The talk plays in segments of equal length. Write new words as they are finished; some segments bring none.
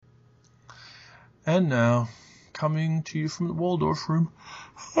And now, coming to you from the Waldorf room,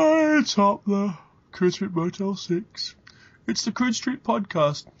 hi, it's up there, Coode Street Motel 6. It's the Coode Street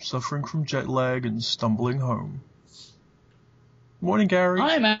podcast, suffering from jet lag and stumbling home. Morning, Gary.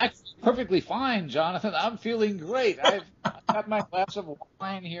 I'm actually perfectly fine, Jonathan. I'm feeling great. I've got my glass of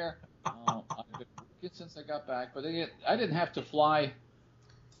wine here. I've been working since I got back, but I didn't have to fly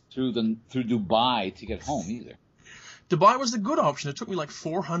through Dubai to get home either. Dubai was the good option. It took me like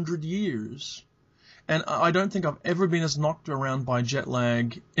 400 years. And I don't think I've ever been as knocked around by jet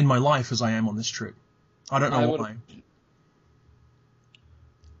lag in my life as I am on this trip. I don't know why.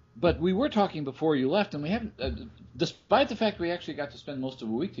 But we were talking before you left, and we haven't, despite the fact we actually got to spend most of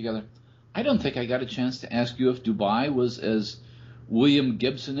a week together, I don't think I got a chance to ask you if Dubai was as William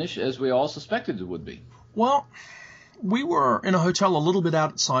Gibson-ish as we all suspected it would be. Well, we were in a hotel a little bit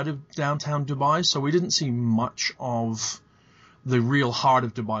outside of downtown Dubai, so we didn't see much of the real heart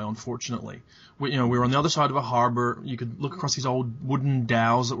of Dubai, unfortunately. We were on the other side of a harbor. You could look across these old wooden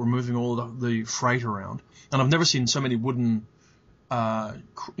dhows that were moving all the freight around. And I've never seen so many wooden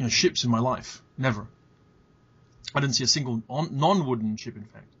ships in my life. Never. I didn't see a single non-wooden ship, in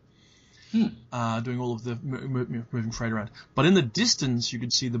fact, doing all of the moving freight around. But in the distance, you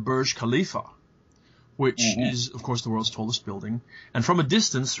could see the Burj Khalifa, which is, of course, the world's tallest building. And from a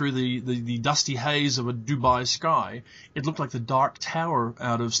distance, through the dusty haze of a Dubai sky, it looked like the Dark Tower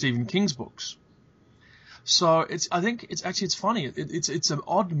out of Stephen King's books. So I think it's funny. It's an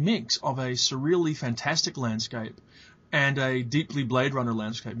odd mix of a surreally fantastic landscape and a deeply Blade Runner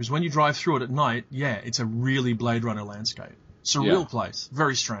landscape. Because when you drive through it at night, it's a really Blade Runner landscape. Surreal place.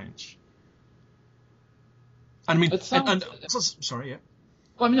 Very strange. And I mean, sorry, yeah.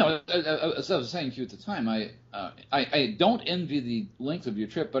 Well, I mean, as I was saying to you at the time, I don't envy the length of your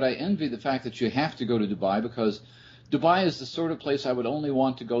trip, but I envy the fact that you have to go to Dubai, because Dubai is the sort of place I would only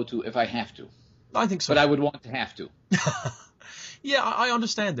want to go to if I have to. I think so. But I would want to have to. Yeah, I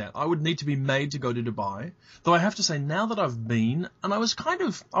understand that. I would need to be made to go to Dubai. Though I have to say, now that I've been, and I was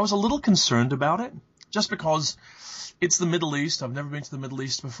a little concerned about it, just because it's the Middle East. I've never been to the Middle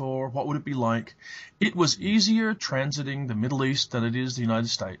East before. What would it be like? It was easier transiting the Middle East than it is the United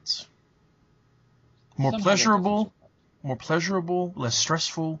States. More pleasurable, less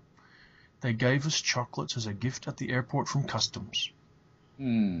stressful. They gave us chocolates as a gift at the airport from customs.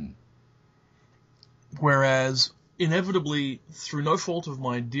 Whereas, inevitably, through no fault of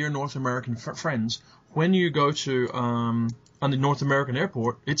my dear North American friends, when you go to the North American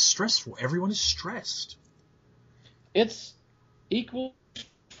airport, it's stressful. Everyone is stressed. It's equally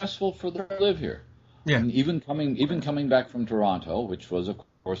stressful for them to live here. Yeah. And even coming back from Toronto, which was, of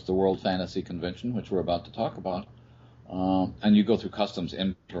course, the World Fantasy Convention, which we're about to talk about, and you go through customs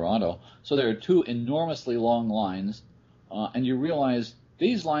in Toronto, so there are two enormously long lines, and you realize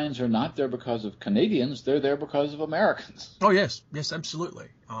these lines are not there because of Canadians; they're there because of Americans. Oh yes, absolutely.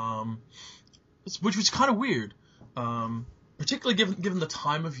 Which was kind of weird. Particularly given the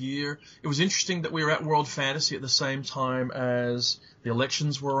time of year. It was interesting that we were at World Fantasy at the same time as the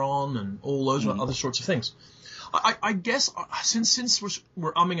elections were on and all those other sorts of things. I guess since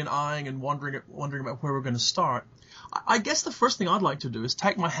we're umming and eyeing and wondering about where we're going to start, I guess the first thing I'd like to do is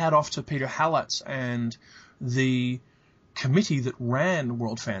take my hat off to Peter Hallatz and the committee that ran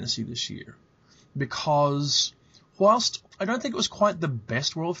World Fantasy this year, because whilst I don't think it was quite the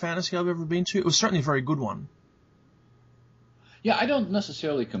best World Fantasy I've ever been to, it was certainly a very good one. Yeah, I don't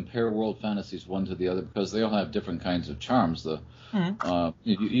necessarily compare world fantasies one to the other, because they all have different kinds of charms.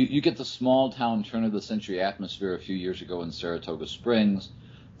 You get the small town turn of the century atmosphere a few years ago in Saratoga Springs.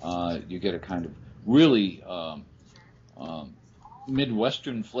 You get a kind of really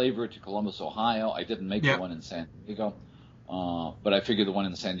Midwestern flavor to Columbus, Ohio. I didn't make the one in San Diego, but I figured the one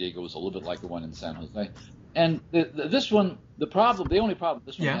in San Diego was a little bit like the one in San Jose. And this one, the only problem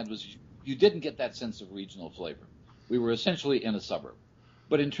this one had was you didn't get that sense of regional flavor. We were essentially in a suburb.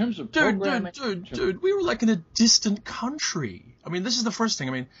 But in terms of programming... Dude, we were like in a distant country. I mean, this is the first thing.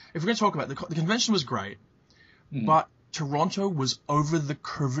 I mean, if we're going to talk about it, the convention was great, but Toronto was over the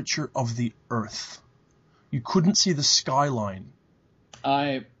curvature of the earth. You couldn't see the skyline.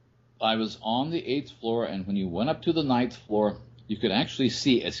 I was on the 8th floor, and when you went up to the 9th floor, you could actually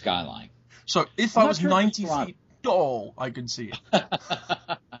see a skyline. So if I was 90 feet tall, I could see it.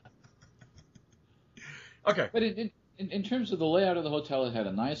 Okay. But in terms of the layout of the hotel, it had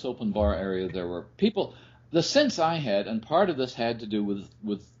a nice open bar area. There were people. The sense I had, and part of this had to do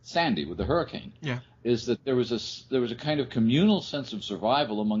with Sandy, with the hurricane, is that there was a kind of communal sense of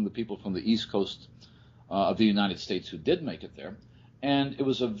survival among the people from the East Coast of the United States who did make it there. And it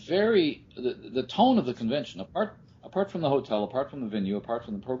was the tone of the convention, apart from the hotel, apart from the venue, apart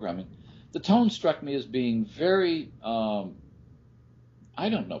from the programming, the tone struck me as being very, I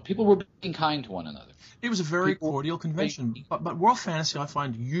don't know, people were being kind to one another. It was a very cordial convention, but World Fantasy, I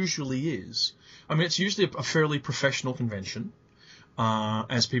find, usually is. I mean, it's usually a fairly professional convention,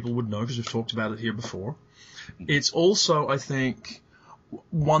 as people would know because we've talked about it here before. It's also, I think,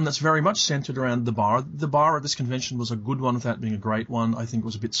 one that's very much centered around the bar. The bar at this convention was a good one without being a great one. I think it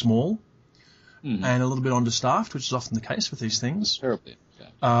was a bit small and a little bit understaffed, which is often the case with these things. Terribly.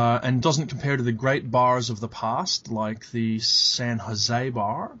 And doesn't compare to the great bars of the past, like the San Jose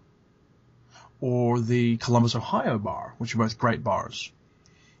bar or the Columbus, Ohio bar, which are both great bars.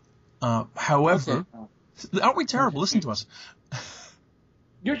 However, aren't we terrible? Listen to us.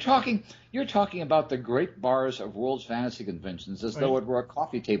 You're talking about the great bars of World Fantasy Conventions as though it were a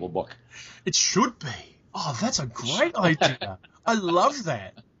coffee table book. It should be. Oh, that's a great idea. I love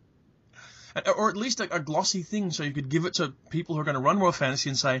that. Or at least a glossy thing so you could give it to people who are going to run World Fantasy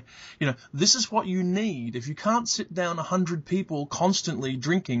and say, this is what you need. If you can't sit down 100 people constantly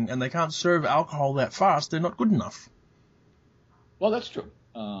drinking and they can't serve alcohol that fast, they're not good enough. Well, that's true.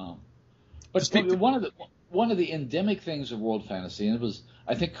 But one of the endemic things of World Fantasy, and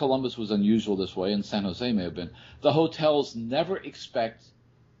I think Columbus was unusual this way, and San Jose may have been, the hotels never expect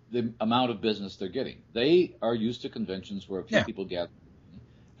the amount of business they're getting. They are used to conventions where a few people gather.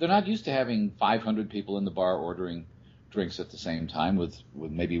 They're not used to having 500 people in the bar ordering drinks at the same time with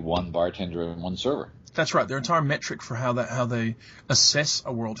maybe one bartender and one server. That's right. Their entire metric for how they assess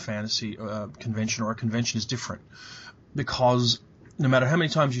a World Fantasy convention or a convention is different, because no matter how many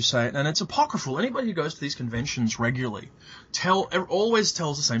times you say it, and it's apocryphal. Anybody who goes to these conventions regularly always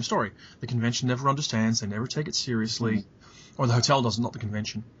tells the same story. The convention never understands. They never take it seriously, or the hotel doesn't, not the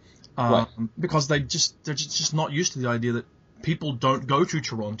convention, because they're just not used to the idea that people don't go to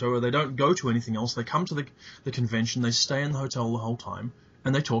Toronto or they don't go to anything else. They come to the convention, they stay in the hotel the whole time,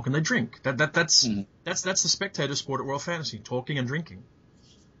 and they talk and they drink. That's the spectator sport at World Fantasy, talking and drinking,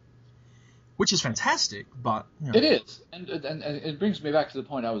 which is fantastic. But it is, and it brings me back to the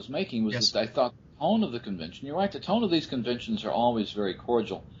point I was making was that I thought the tone of the convention. You're right. The tone of these conventions are always very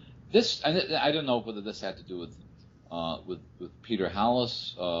cordial. I don't know whether this had to do with Peter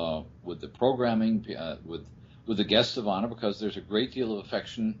Hallis, with the programming, with the guests of honor, because there's a great deal of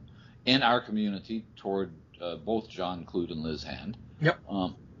affection in our community toward both John Clute and Liz Hand. Yep.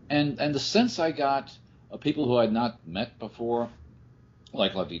 And the sense I got of people who I'd not met before,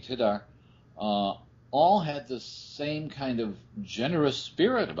 like Lavi Tidar, all had the same kind of generous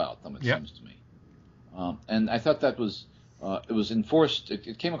spirit about them, it seems to me. And I thought that was it was enforced.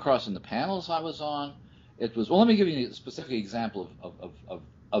 It came across in the panels I was on. It was, well, let me give you a specific example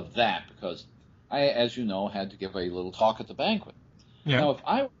of that, because I, as you know, had to give a little talk at the banquet. Yeah. Now, if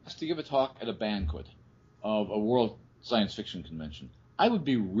I was to give a talk at a banquet of a World Science Fiction Convention, I would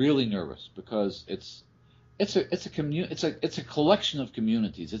be really nervous, because it's a collection of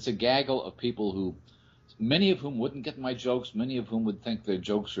communities. It's a gaggle of people who, many of whom wouldn't get my jokes, many of whom would think their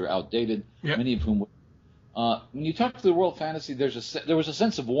jokes are outdated, many of whom would. When you talk to the World Fantasy, there was a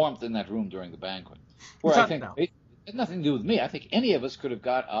sense of warmth in that room during the banquet, where I think it had nothing to do with me. I think any of us could have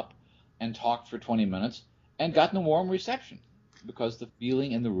got up and talked for 20 minutes and gotten a warm reception, because the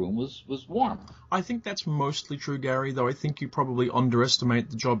feeling in the room was warm. I think that's mostly true, Gary, though I think you probably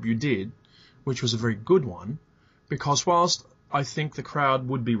underestimate the job you did, which was a very good one, because whilst I think the crowd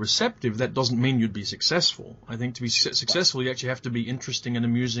would be receptive, that doesn't mean you'd be successful. I think to be successful, you actually have to be interesting and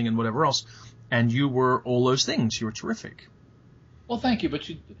amusing and whatever else, and you were all those things. You were terrific. Well, thank you,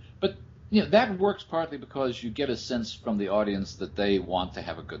 but that works partly because you get a sense from the audience that they want to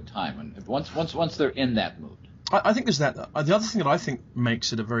have a good time, and once they're in that mood. I think there's that. The other thing that I think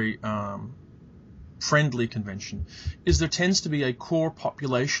makes it a very friendly convention is there tends to be a core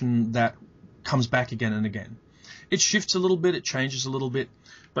population that comes back again and again. It shifts a little bit, it changes a little bit,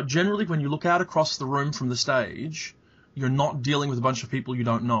 but generally when you look out across the room from the stage, you're not dealing with a bunch of people you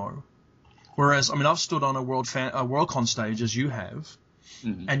don't know. Whereas, I mean, I've stood on a Worldcon stage, as you have,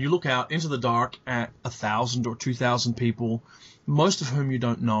 and you look out into the dark at 1,000 or 2,000 people, most of whom you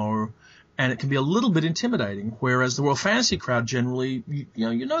don't know, and it can be a little bit intimidating. Whereas the World Fantasy crowd generally,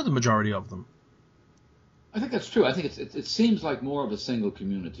 you know the majority of them. I think that's true. I think it seems like more of a single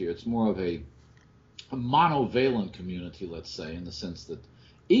community. It's more of a monovalent community, let's say, in the sense that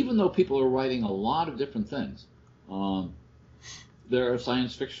even though people are writing a lot of different things, there are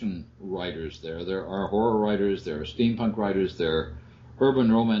science fiction writers there are horror writers, there are steampunk writers, there are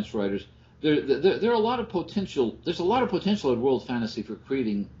urban romance writers. There are a lot of potential. There's a lot of potential at World Fantasy for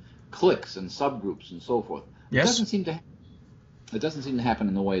creating cliques and subgroups and so forth. Yes. It doesn't seem to happen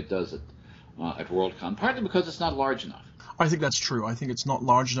in the way it does at Worldcon, partly because it's not large enough. I think that's true. I think it's not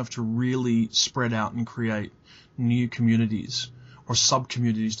large enough to really spread out and create new communities or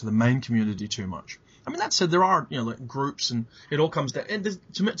sub-communities to the main community too much. I mean, that said, there are, like groups, and it all comes down. And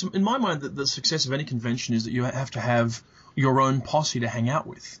in my mind, the success of any convention is that you have to have your own posse to hang out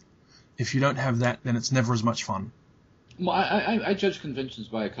with. If you don't have that, then it's never as much fun. Well, I judge conventions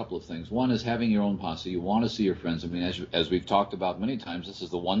by a couple of things. One is having your own posse. You want to see your friends. I mean, as we've talked about many times, this is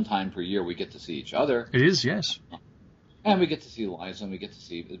the one time per year we get to see each other. It is, yes. And we get to see Liza, and we get to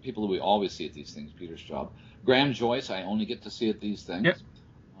see the people that we always see at these things. Peter Straub, Graham Joyce, I only get to see at these things. Yep.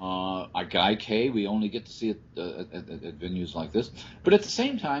 A Guy Kay, we only get to see at venues like this. But at the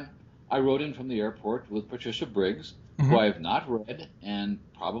same time, I rode in from the airport with Patricia Briggs, who I have not read and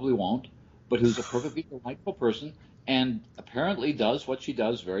probably won't, but who's a perfectly delightful person and apparently does what she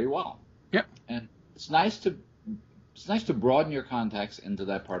does very well. Yep. And it's nice to broaden your contacts into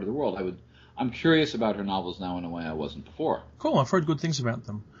that part of the world. I'm curious about her novels now in a way I wasn't before. Cool. I've heard good things about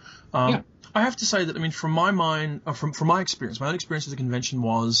them. I have to say that, I mean, from my mind, from my experience, my own experience at the convention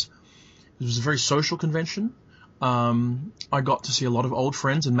was it was a very social convention. I got to see a lot of old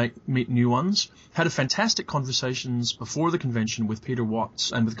friends and meet new ones. Had a fantastic conversations before the convention with Peter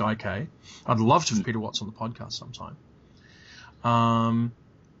Watts and with Guy Kay. I'd love to have Peter Watts on the podcast sometime. And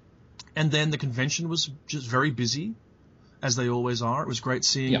then the convention was just very busy, as they always are. It was great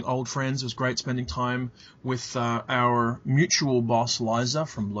seeing old friends. It was great spending time with our mutual boss, Liza,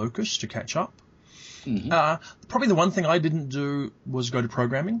 from Locus, to catch up. Probably the one thing I didn't do was go to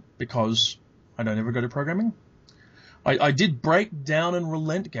programming, because I don't ever go to programming. I did break down and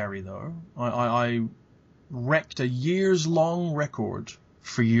relent, Gary, though. I wrecked a years-long record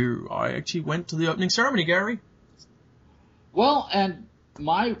for you. I actually went to the opening ceremony, Gary. Well, and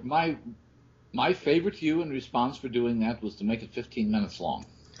my favorite to you in response for doing that was to make it 15 minutes long.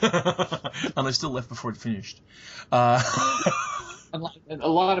 And I still left before it finished. And a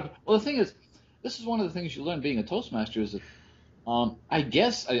lot of... Well, the thing is, this is one of the things you learn being a Toastmaster is that I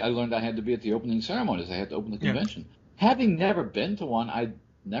guess I learned I had to be at the opening ceremonies. I had to open the convention. Yeah. Having never been to one, I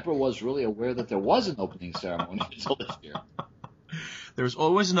never was really aware that there was an opening ceremony until this year. There's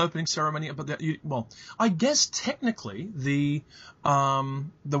always an opening ceremony, but I guess technically the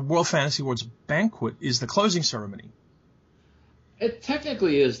World Fantasy Awards banquet is the closing ceremony. It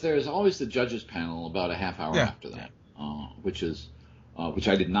technically is. There's always the judges panel about a half hour after that, which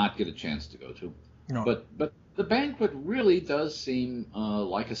I did not get a chance to go to. No. But the banquet really does seem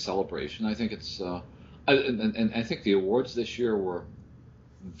like a celebration. I think it's and I think the awards this year were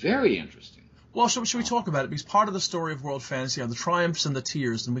very interesting. Well, should we talk about it? Because part of the story of World Fantasy are the triumphs and the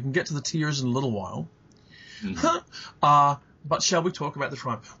tears, and we can get to the tears in a little while. But shall we talk about the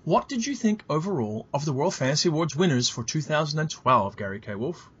triumph? What did you think overall of the World Fantasy Awards winners for 2012, Gary K.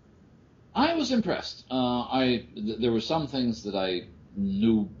 Wolf? I was impressed. There were some things that I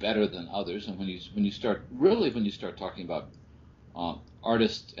knew better than others, and when you start talking about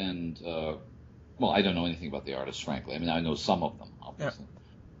artists and I don't know anything about the artists, frankly. I mean, I know some of them, obviously.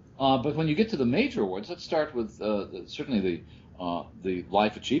 But when you get to the major awards, let's start with certainly the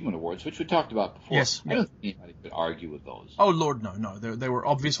Life Achievement Awards, which we talked about before. Yes. I don't think anybody could argue with those. Oh, Lord, no. They were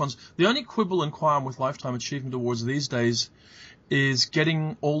obvious ones. The only quibble and qualm with Lifetime Achievement Awards these days is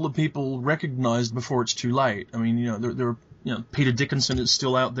getting all the people recognized before it's too late. I mean, Peter Dickinson is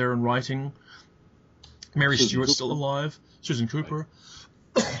still out there and writing. Mary Stewart's still alive. Susan Cooper.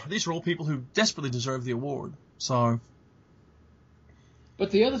 Right. These are all people who desperately deserve the award. So.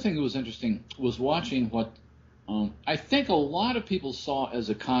 But the other thing that was interesting was watching what I think a lot of people saw as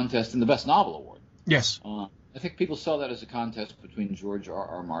a contest in the Best Novel Award. Yes. I think people saw that as a contest between George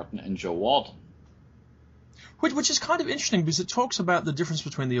R.R. Martin and Joe Walton. Which is kind of interesting because it talks about the difference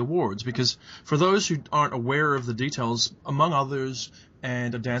between the awards. Because for those who aren't aware of the details, Among Others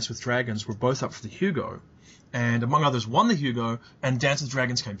and A Dance with Dragons were both up for the Hugo. And Among Others won the Hugo, and Dance with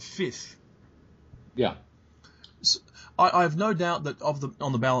Dragons came fifth. Yeah. So I have no doubt that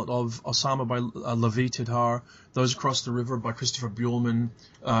on the ballot of Osama by Levi Tidhar, Those Across the River by Christopher Buehlman,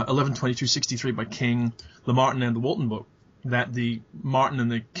 11/22/63 by King, the Martin and the Walton book, that the Martin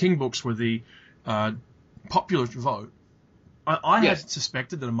and the King books were the popular vote. I had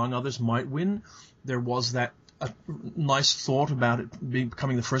suspected that Among Others might win. There was that nice thought about it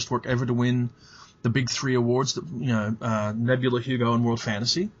becoming the first work ever to win the big three awards, Nebula, Hugo, and World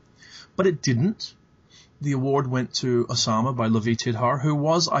Fantasy. But it didn't. The award went to Osama by Levi Tidhar, who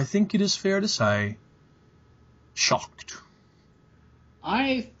was, I think it is fair to say, shocked.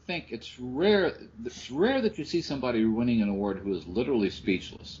 I think it's rare that you see somebody winning an award who is literally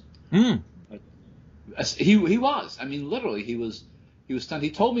speechless. He was. I mean, literally, he was stunned. He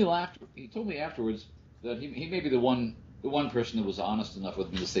told me afterwards that he may be the one the one person that was honest enough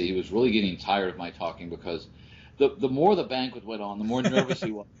with me to say he was really getting tired of my talking because the more the banquet went on, the more nervous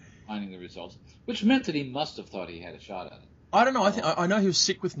he was finding the results, which meant that he must have thought he had a shot at it. I don't know. I know he was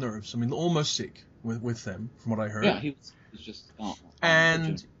sick with nerves. I mean, almost sick with them, from what I heard. Yeah, he was just.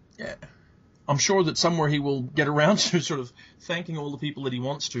 And yeah, I'm sure that somewhere he will get around to sort of thanking all the people that he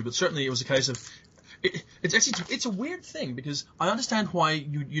wants to. But certainly, it was a case of. It's a weird thing because I understand why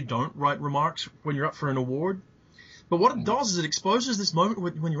you don't write remarks when you're up for an award, but what it does is it exposes this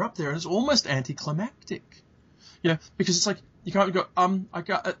moment when you're up there, and it's almost anticlimactic. Because it's like you can't go I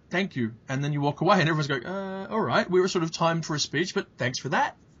got thank you, and then you walk away, and everyone's going all right, we were sort of timed for a speech, but thanks for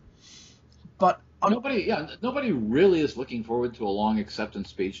that. But nobody really is looking forward to a long acceptance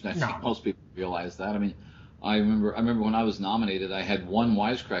speech, and I think most people realize that. I mean, I remember when I was nominated, I had one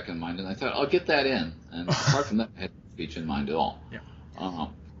wisecrack in mind, and I thought I'll get that in. And apart from that, I had no speech in mind at all. Yeah.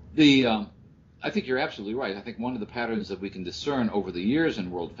 I think you're absolutely right. I think one of the patterns that we can discern over the years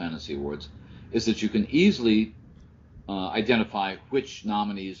in World Fantasy Awards is that you can easily identify which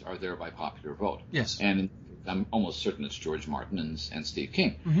nominees are there by popular vote. Yes. And I'm almost certain it's George Martin and Steve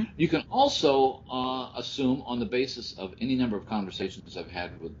King. Mm-hmm. You can also assume, on the basis of any number of conversations I've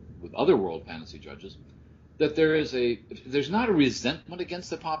had with other World Fantasy judges, that there's not a resentment against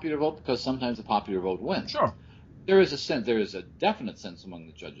the popular vote because sometimes the popular vote wins. Sure. There is a definite sense among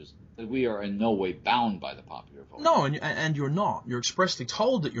the judges that we are in no way bound by the popular vote. No, and you're not. You're expressly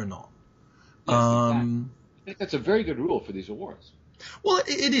told that you're not. Yes, exactly. I think that's a very good rule for these awards. Well,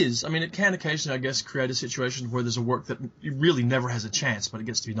 it is. I mean, it can occasionally, I guess, create a situation where there's a work that really never has a chance, but it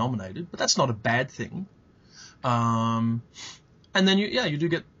gets to be nominated. But that's not a bad thing. And then you do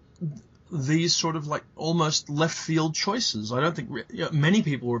get these sort of like almost left field choices. I don't think many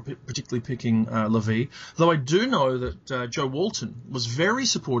people were particularly picking LaVie, though I do know that Jo Walton was very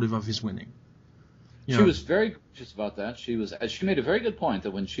supportive of his winning. She was very gracious about that. She made a very good point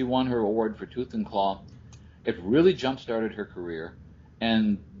that when she won her award for Tooth and Claw, it really jump-started her career.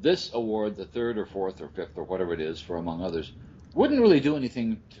 And this award, the third or fourth or fifth or whatever it is for among others, wouldn't really do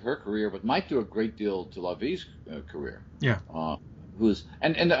anything to her career, but might do a great deal to LaVie's career. Yeah.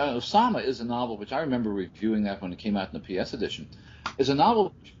 Osama is a novel which I remember reviewing that when it came out in the PS edition. Is a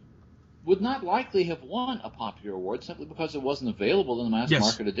novel which would not likely have won a popular award simply because it wasn't available in the mass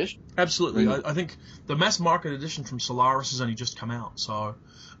market edition. Absolutely. I think the mass market edition from Solaris has only just come out, so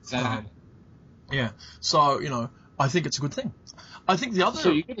so I think it's a good thing. I think the other.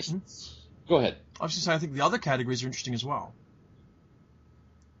 So you go ahead. I was just saying I think the other categories are interesting as well.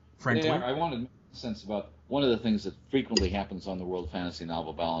 Frankly, I wanted to make sense about one of the things that frequently happens on the World Fantasy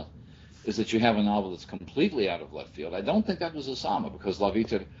Novel ballot is that you have a novel that's completely out of left field. I don't think that was Osama because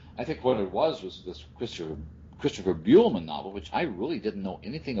LaVie, I think what it was this Christopher Buehlman novel, which I really didn't know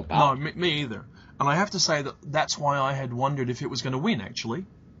anything about. No, me either. And I have to say that's why I had wondered if it was going to win, actually.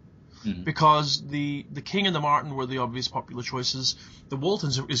 Mm-hmm. Because the King and the Martin were the obvious popular choices. The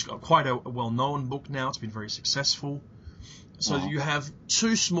Waltons is quite a well-known book now. It's been very successful. So you have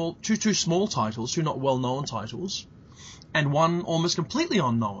two small titles, two not well-known titles, and one almost completely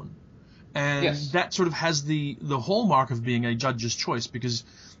unknown. And that sort of has the hallmark of being a judge's choice because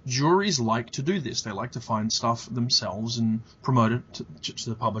juries like to do this. They like to find stuff themselves and promote it to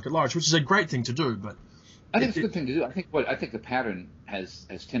the public at large, which is a great thing to do. But I think it's a good thing to do. I think the pattern has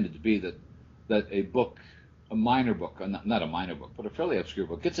tended to be that a minor book, not a minor book, but a fairly obscure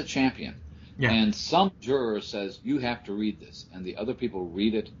book, gets a champion. Yeah. And some juror says, you have to read this. And the other people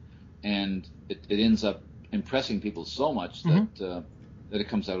read it, and it ends up impressing people so much that it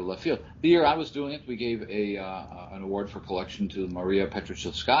comes out of left field. The year I was doing it, we gave an award for collection to Maria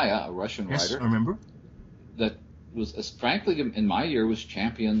Petrushevskaya, a Russian writer. Yes, I remember. That was, frankly, in my year, was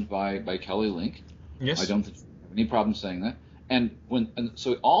championed by Kelly Link. Yes. I don't think I have any problem saying that. And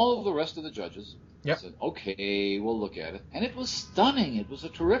so all of the rest of the judges said, okay, we'll look at it. And it was stunning. It was a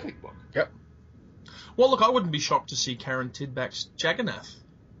terrific book. Yep. Well, look, I wouldn't be shocked to see Karen Tidback's Jagannath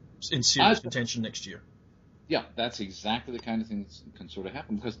in serious contention next year. Yeah, that's exactly the kind of thing that can sort of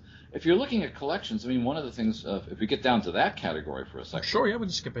happen. Because if you're looking at collections, I mean, one of the things, if we get down to that category for a second. Sure, yeah, we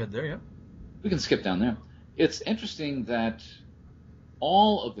can skip ahead there, yeah. We can skip down there. It's interesting that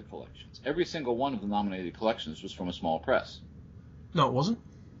all of the collections, every single one of the nominated collections was from a small press. No, it wasn't.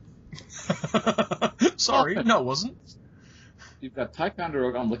 Sorry, no, it wasn't. You've got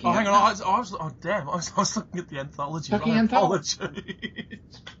Ticonderoga. I'm looking. Hang on. I was looking at the anthology.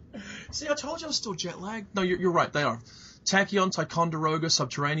 See, I told you I was still jet lagged. No, you're right. They are Tachyon, Ticonderoga,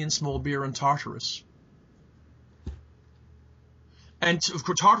 Subterranean, Small Beer, and Tartarus. And of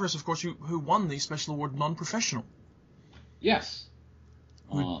course, Tartarus, of course, who won the special award non-professional. Yes,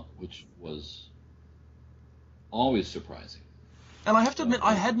 which was always surprising. And I have to admit,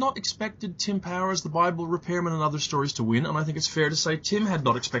 I had not expected Tim Powers, The Bible Repairman, and Other Stories to win, and I think it's fair to say Tim had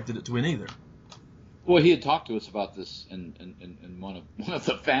not expected it to win either. Well, he had talked to us about this in one of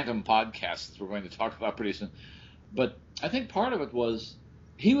the Phantom podcasts we're going to talk about pretty soon. But I think part of it was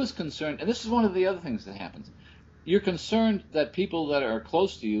he was concerned, and this is one of the other things that happens. You're concerned that people that are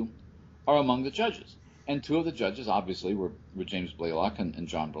close to you are among the judges. And two of the judges, obviously, were James Blaylock and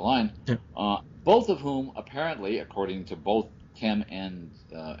John Berline, both of whom apparently, according to both Tim and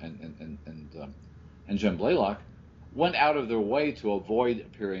Jim Blaylock, went out of their way to avoid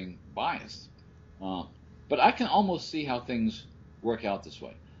appearing biased. But I can almost see how things work out this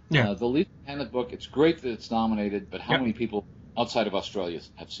way. Yeah. The Lethal Handbook, it's great that it's nominated, but how many people outside of Australia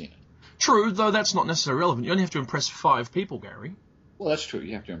have seen it? True, though that's not necessarily relevant. You only have to impress 5 people, Gary. Well, that's true.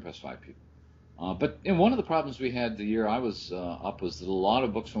 You have to impress 5 people. But one of the problems we had the year I was up was that a lot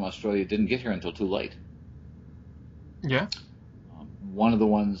of books from Australia didn't get here until too late. Yeah. One of the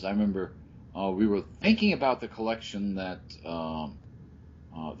ones I remember, we were thinking about the collection that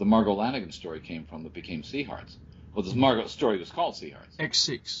the Margot Lanigan story came from that became Sea Hearts. Well, this Margot story was called Sea Hearts.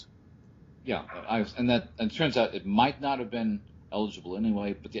 X6. Yeah, and it turns out it might not have been eligible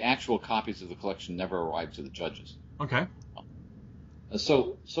anyway, but the actual copies of the collection never arrived to the judges. Okay.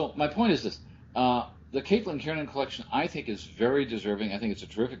 So my point is this. The Caitlin Kiernan collection, I think, is very deserving. I think it's a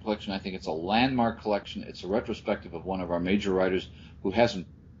terrific collection. I think it's a landmark collection. It's a retrospective of one of our major writers who hasn't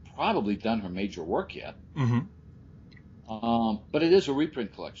probably done her major work yet. Mm-hmm. But it is a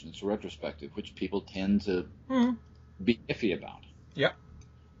reprint collection. It's a retrospective, which people tend to be iffy about. Yeah.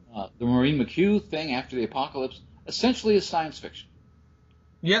 The Maureen McHugh thing after the apocalypse essentially is science fiction.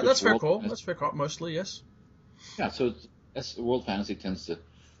 Yeah, that's fair call. That's fair call, mostly, yes. Yeah, so world fantasy tends to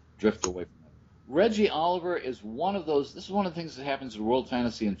drift away from that. Reggie Oliver is one of those. This is one of the things that happens in world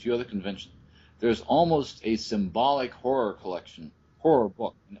fantasy and a few other conventions. There's almost a symbolic horror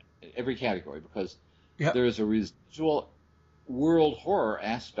book in every category because there is a residual world horror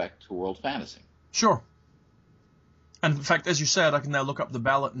aspect to world fantasy. Sure. And in fact, as you said, I can now look up the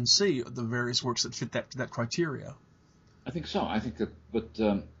ballot and see the various works that fit that criteria. I think so. I think that, but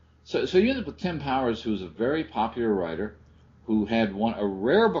so you end up with Tim Powers, who's a very popular writer, who had a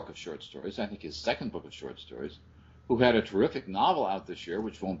rare book of short stories. I think his second book of short stories. Who had a terrific novel out this year,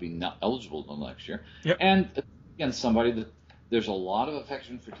 which won't be eligible until next year. Yep. And again, somebody that there's a lot of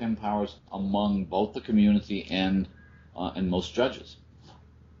affection for Tim Powers among both the community and most judges.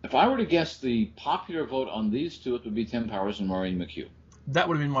 If I were to guess the popular vote on these two, it would be Tim Powers and Maureen McHugh. That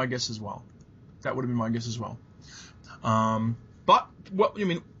would have been my guess as well. But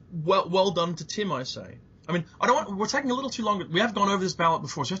well done to Tim, I say. I mean, we're taking a little too long. We have gone over this ballot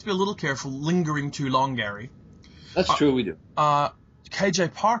before, so you have to be a little careful lingering too long, Gary. That's true, we do. K.J.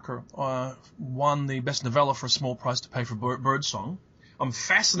 Parker won the Best Novella for A Small Price to Pay for Birdsong. I'm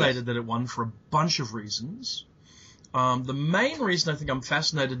fascinated that it won for a bunch of reasons. The main reason I think I'm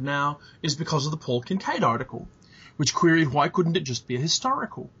fascinated now is because of the Paul Kincaid article, which queried why couldn't it just be a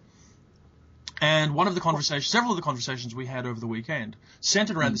historical. And several of the conversations we had over the weekend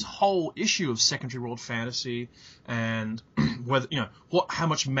centered around this whole issue of secondary world fantasy and whether how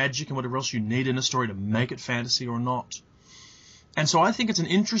much magic and whatever else you need in a story to make it fantasy or not. And so I think it's an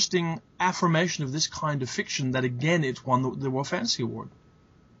interesting affirmation of this kind of fiction that again it's won the World Fantasy Award.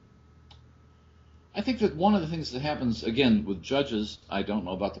 I think that one of the things that happens, again, with judges, I don't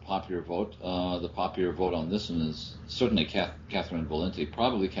know about the popular vote. The popular vote on this one is certainly Catherine Valente,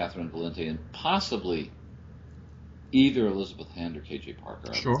 probably Catherine Valente, and possibly either Elizabeth Hand or K.J.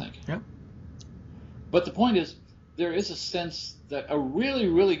 Parker, I would think. Yeah. But the point is, there is a sense that a really,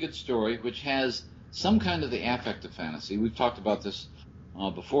 really good story, which has some kind of the affect of fantasy. We've talked about this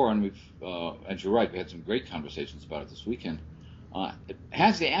before, and and you're right, we had some great conversations about it this weekend. It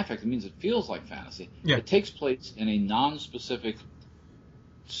has the affect. It means it feels like fantasy. Yeah. It takes place in a non-specific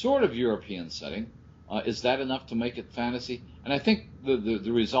sort of European setting. Is that enough to make it fantasy? And I think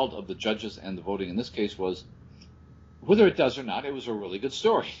the result of the judges and the voting in this case was, whether it does or not, it was a really good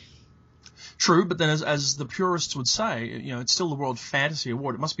story. True, but then as the purists would say, it's still the World Fantasy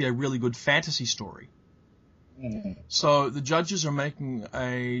Award. It must be a really good fantasy story. So the judges are making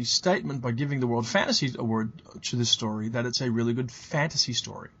a statement by giving the World Fantasy Award to this story that it's a really good fantasy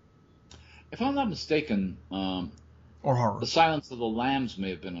story. If I'm not mistaken, or horror. The Silence of the Lambs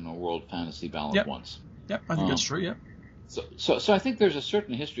may have been on a World Fantasy ballot once. Yep, I think that's true, yep. So I think there's a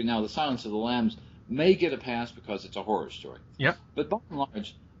certain history now. The Silence of the Lambs may get a pass because it's a horror story. Yep. But by and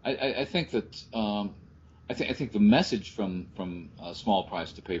large, I think that I think the message from A Small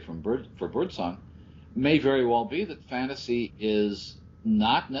Price to Pay for Birdsong may very well be that fantasy is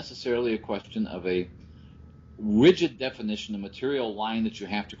not necessarily a question of a rigid definition, a material line that you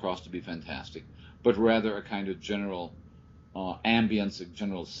have to cross to be fantastic, but rather a kind of general ambience, a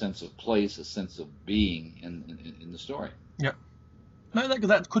general sense of place, a sense of being in the story. Yeah. No,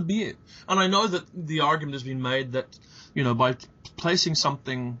 that could be it. And I know that the argument has been made that, by placing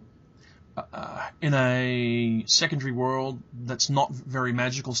something in a secondary world that's not very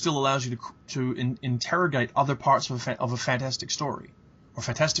magical still allows you to interrogate other parts of a fantastic story or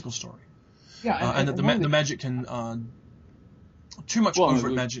fantastical story. Yeah, and that the magic can too much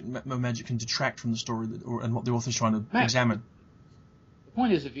overt magic can detract from the story and what the author's trying to examine. The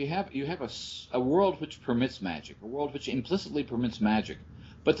point is, if you have a world which permits magic, a world which implicitly permits magic,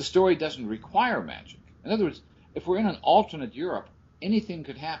 but the story doesn't require magic. In other words, if we're in an alternate Europe, anything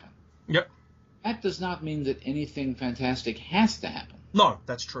could happen. Yep. That does not mean that anything fantastic has to happen. No,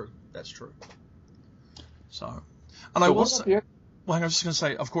 that's true. That's true. So, and I was hang on, I was just going to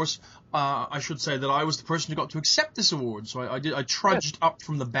say, of course, I should say that I was the person who got to accept this award. So I trudged up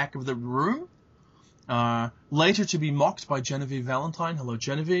from the back of the room, later to be mocked by Genevieve Valentine. Hello,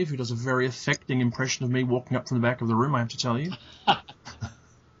 Genevieve, who does a very affecting impression of me walking up from the back of the room, I have to tell you.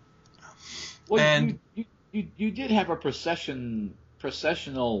 Well, and you did have a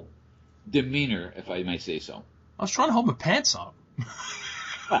processional demeanor, if I may say so. I was trying to hold my pants up.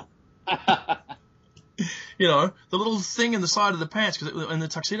 The little thing in the side of the pants, in the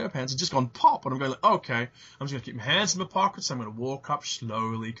tuxedo pants, had just gone pop, and I'm going like, okay, I'm just going to keep my hands in my pockets, I'm going to walk up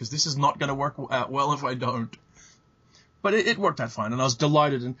slowly, because this is not going to work out well if I don't. But it worked out fine, and I was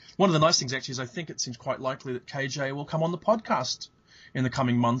delighted, and one of the nice things, actually, is I think it seems quite likely that KJ will come on the podcast in the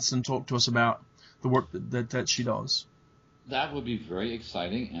coming months and talk to us about the work that she does. That would be very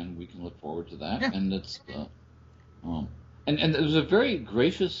exciting, and we can look forward to that. Yeah. And it's and there was a very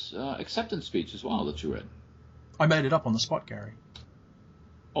gracious acceptance speech as well that you read. I made it up on the spot, Gary.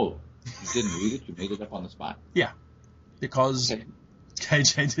 Oh, you didn't read it? You made it up on the spot? Yeah, because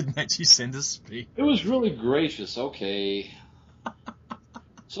KJ didn't actually send a speech. It was really gracious. Okay.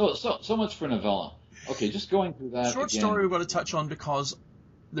 So much for novella. Okay, just going through that. Short again. story we've got to touch on because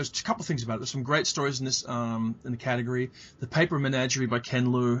there's a couple of things about it. There's some great stories in this in the category. The Paper Menagerie by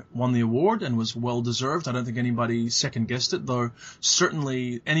Ken Liu won the award and was well deserved. I don't think anybody second guessed it, though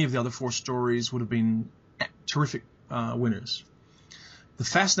certainly any of the other four stories would have been terrific winners. The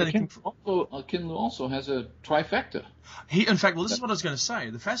fascinating Ken Liu also has a trifecta. In fact, this is what I was going to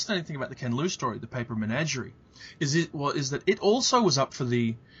say. The fascinating thing about the Ken Liu story, The Paper Menagerie, is that it also was up for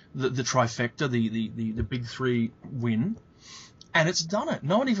the trifecta, the big three win. And it's done it.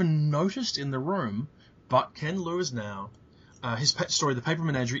 No one even noticed in the room, but Ken Liu is now. His story, The Paper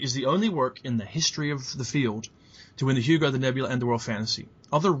Menagerie, is the only work in the history of the field to win the Hugo, the Nebula, and the World Fantasy.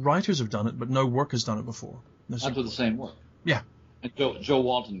 Other writers have done it, but no work has done it before. Not with the same work. Yeah. And Joe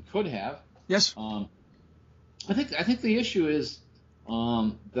Walton could have. Yes. I think the issue is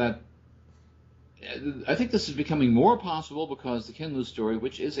that I think this is becoming more possible because the Ken Liu story,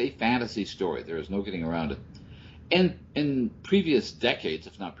 which is a fantasy story, there is no getting around it, and in previous decades,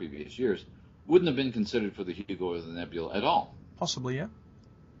 if not previous years, wouldn't have been considered for the Hugo or the Nebula at all. Possibly, yeah.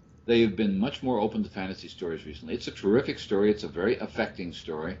 They have been much more open to fantasy stories recently. It's a terrific story. It's a very affecting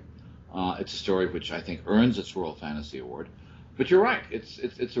story. It's a story which I think earns its World Fantasy Award. But you're right.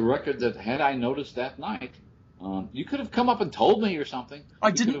 It's a record that, had I noticed that night, you could have come up and told me or something.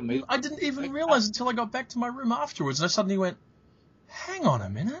 I didn't even realize until I got back to my room afterwards, and I suddenly went, hang on a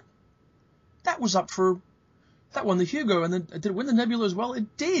minute. That won the Hugo, and then did it win the Nebula as well?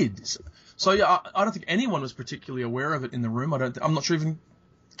 It did. So yeah, I don't think anyone was particularly aware of it in the room. I'm not sure even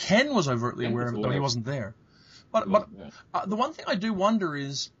Ken was overtly aware of it, though he wasn't there. But the one thing I do wonder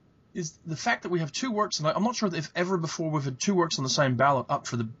is the fact that we have two works, and I'm not sure if ever before we've had two works on the same ballot up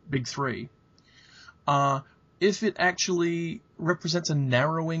for the big three. If it actually represents a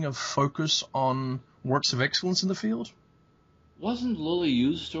narrowing of focus on works of excellence in the field. Wasn't Lily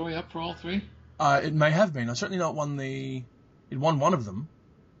Yu's story up for all three? It may have been. I certainly not won it won one of them.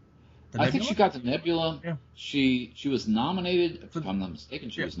 I think she got the Nebula. Yeah. She was nominated, if I'm not mistaken,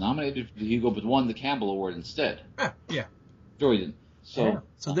 she was nominated for the Hugo, but won the Campbell Award instead. Yeah. Joey didn't. So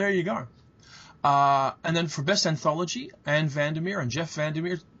there you go. And then for Best Anthology, Anne Vandermeer and Jeff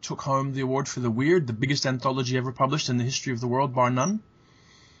Vandermeer took home the award for The Weird, the biggest anthology ever published in the history of the world, bar none.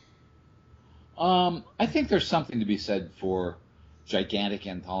 I think there's something to be said for gigantic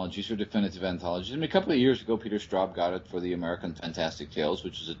anthologies or definitive anthologies. I mean, a couple of years ago, Peter Straub got it for the American Fantastic Tales,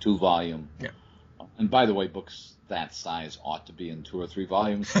 which is a 2-volume. Yeah. And by the way, books that size ought to be in 2 or 3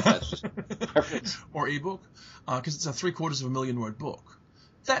 volumes. That's just preference. Or ebook, because it's a 750,000 word book.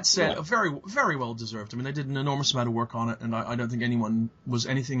 That said, very, very well deserved. I mean, they did an enormous amount of work on it, and I don't think anyone was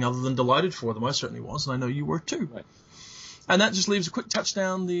anything other than delighted for them. I certainly was, and I know you were too. Right. And that just leaves a quick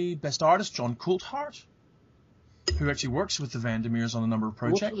touchdown. The best artist, John Coulthard, who actually works with the Vandermeers on a number of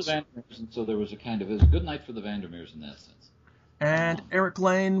projects. Works with the Vandermeers, and so there was it was a good night for the Vandermeers in that sense. And Eric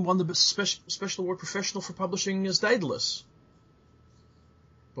Lane won the Special Award Professional for publishing his Daedalus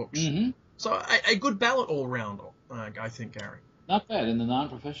books. Mm-hmm. So a good ballot all round, I think, Gary. Not bad. And the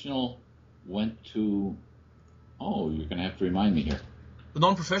non-professional went to... Oh, you're going to have to remind me here. The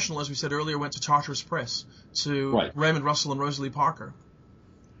non-professional, as we said earlier, went to Tartarus Press, to Raymond Russell and Rosalie Parker.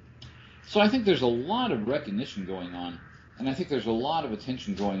 So I think there's a lot of recognition going on, and I think there's a lot of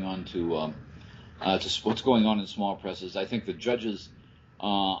attention going on to what's going on in small presses. I think the judges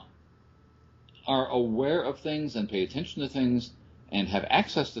are aware of things and pay attention to things and have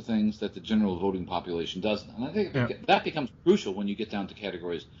access to things that the general voting population doesn't. And I think that becomes crucial when you get down to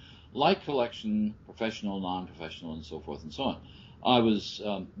categories like collection, professional, non-professional, and so forth and so on. I was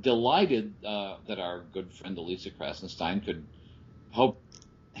delighted that our good friend Elisa Krasenstein could help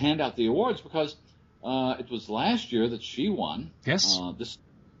hand out the awards because it was last year that she won. Yes. This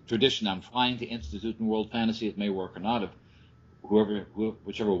tradition I'm trying to institute in World Fantasy. It may work or not if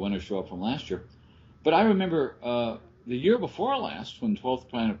whichever winners show up from last year. But I remember the year before last, when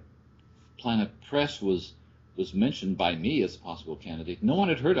 12th Planet Press was mentioned by me as a possible candidate, no one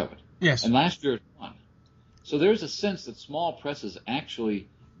had heard of it. Yes. And last year it won. So there's a sense that small presses actually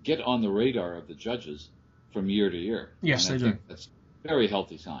get on the radar of the judges from year to year. Yes, and they I think do. that's a very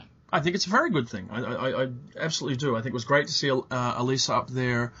healthy sign. I think it's a very good thing. I absolutely do. I think it was great to see Elisa up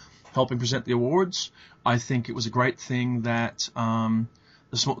there helping present the awards. I think it was a great thing that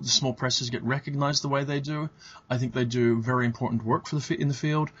the small presses get recognized the way they do. I think they do very important work in the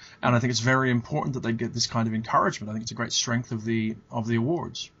field, and I think it's very important that they get this kind of encouragement. I think it's a great strength of the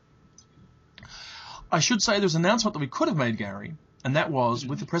awards. I should say there's an announcement that we could have made, Gary, and that was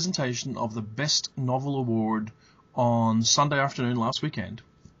with the presentation of the Best Novel Award on Sunday afternoon last weekend.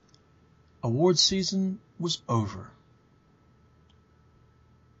 Award season was over.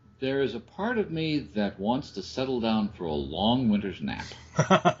 There is a part of me that wants to settle down for a long winter's nap.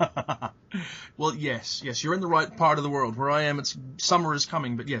 Well, yes, you're in the right part of the world. Where I am, summer is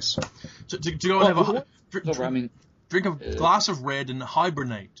coming, but yes, to go and have drink a glass of red and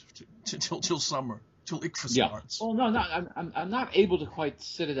hibernate till summer, till ICFA starts. Well, no, I'm not able to quite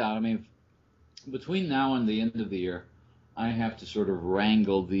sit it out. I mean, between now and the end of the year, I have to sort of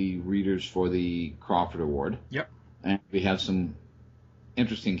wrangle the readers for the Crawford Award. Yep. And we have some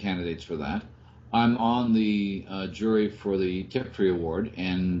interesting candidates for that. I'm on the jury for the Tiptree Award,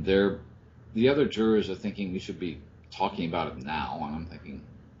 and the other jurors are thinking we should be talking about it now, and I'm thinking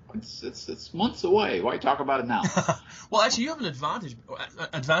it's months away. Why talk about it now? Well, actually, you have an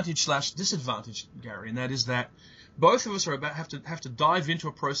advantage/disadvantage, Gary, and that is that both of us are have to dive into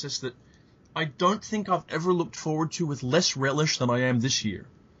a process that I don't think I've ever looked forward to with less relish than I am this year,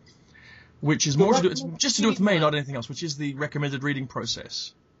 which is more to do with me, not anything else, which is the recommended reading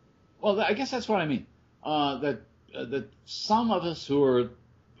process. Well, I guess that's what I mean. That some of us who are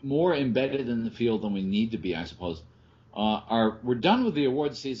more embedded in the field than we need to be, I suppose, we're done with the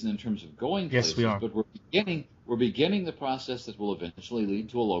award season in terms of going places. Yes, we are. But we're beginning the process that will eventually lead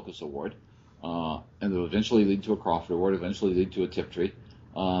to a Locus Award, and it will eventually lead to a Crawford Award, eventually lead to a Tiptree.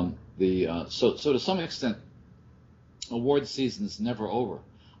 So to some extent, award season is never over.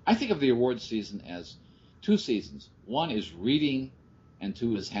 I think of the award season as two seasons. One is reading, and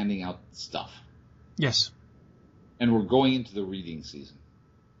two is handing out stuff. Yes. And we're going into the reading season.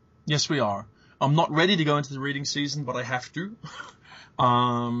 Yes, we are. I'm not ready to go into the reading season, but I have to.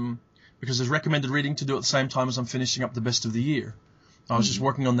 Because there's recommended reading to do at the same time as I'm finishing up the best of the year. I was just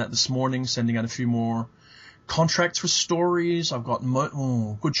working on that this morning, sending out a few more contracts for stories. I've got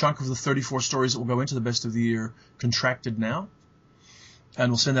a good chunk of the 34 stories that will go into the best of the year contracted now. And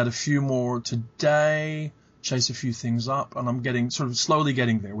we'll send out a few more today, chase a few things up, and I'm slowly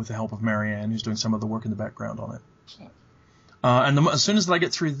getting there with the help of Marianne, who's doing some of the work in the background on it. As soon as I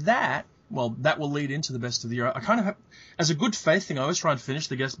get through that, well, that will lead into the best of the year. I kind of have, as a good faith thing, I always try and finish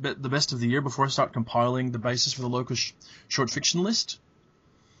the best of the year before I start compiling the basis for the Locus short fiction list,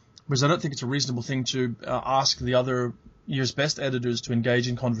 because I don't think it's a reasonable thing to ask the other year's best editors to engage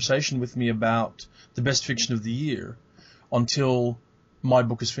in conversation with me about the best fiction of the year until my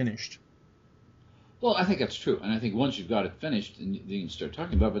book is finished. Well, I think that's true, and I think once you've got it finished, then you can start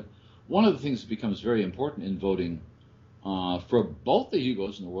talking about it. But one of the things that becomes very important in voting for both the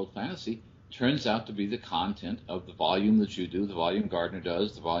Hugos and the World Fantasy turns out to be the content of the volume that you do, the volume Gardner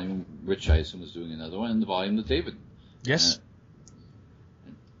does, the volume Rich Eisen was doing another one, and the volume that David. Yes.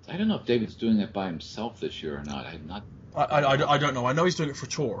 I don't know if David's doing that by himself this year or not. I don't know. I know he's doing it for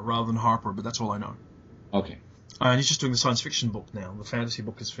Tor rather than Harper, but that's all I know. Okay. And he's just doing the science fiction book now. The fantasy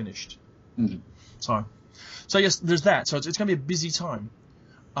book is finished. Mm-hmm. So yes, there's that. So it's going to be a busy time.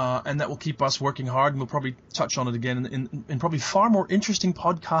 And that will keep us working hard, and we'll probably touch on it again in probably far more interesting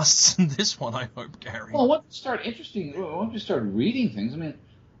podcasts than this one, I hope, Gary. Well, once you start reading things, I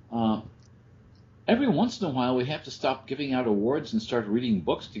mean, every once in a while we have to stop giving out awards and start reading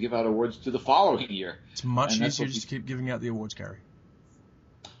books to give out awards to the following year. It's much easier just to keep giving out the awards, Gary.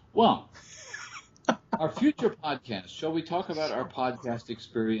 Well, our future podcast, shall we talk about our podcast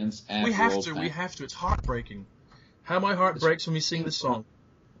experience at We have to. It's heartbreaking. How my heart breaks when we sing this song.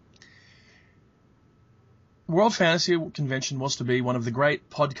 World Fantasy Convention was to be one of the great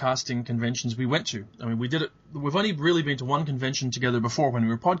podcasting conventions we went to. I mean, we did it. We've only really been to one convention together before when we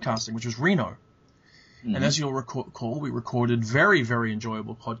were podcasting, which was Reno. Mm-hmm. And as you'll recall, we recorded very, very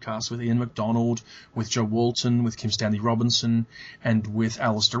enjoyable podcasts with Ian MacDonald, with Joe Walton, with Kim Stanley Robinson, and with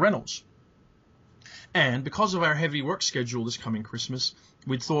Alistair Reynolds. And because of our heavy work schedule this coming Christmas,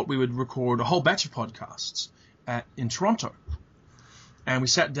 we thought we would record a whole batch of podcasts in Toronto. And we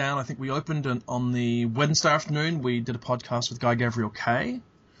sat down, I think we opened on the Wednesday afternoon, we did a podcast with Guy Gavriel Kay,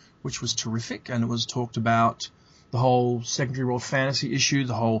 which was terrific, and it was talked about the whole secondary world fantasy issue,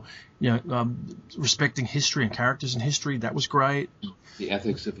 the whole, respecting history and characters in history. That was great. The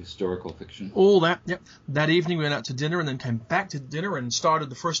ethics of historical fiction. All that, yep. That evening we went out to dinner and then came back to dinner and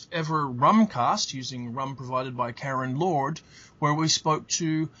started the first ever rumcast using rum provided by Karen Lord, where we spoke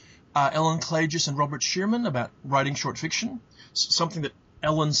to Ellen Klages and Robert Shearman about writing short fiction. Something that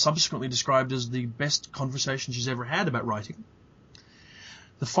Ellen subsequently described as the best conversation she's ever had about writing.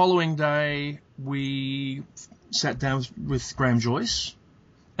 The following day, we sat down with Graham Joyce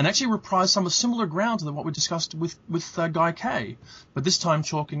and actually reprised some of similar ground to what we discussed with Guy Kay, but this time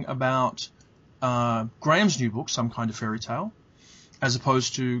talking about Graham's new book, Some Kind of Fairy Tale, as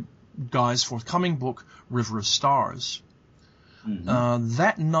opposed to Guy's forthcoming book, River of Stars. Mm-hmm.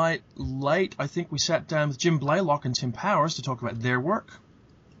 That night, late, I think we sat down with Jim Blaylock and Tim Powers to talk about their work.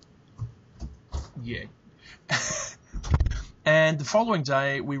 Yeah. And the following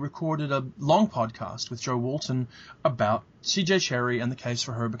day, we recorded a long podcast with Joe Walton about C.J. Cherry and the case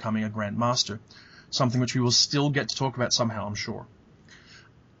for her becoming a Grand Master, something which we will still get to talk about somehow, I'm sure.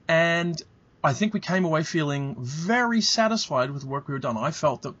 And I think we came away feeling very satisfied with the work we had done. I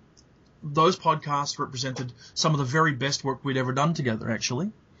felt that those podcasts represented some of the very best work we'd ever done together,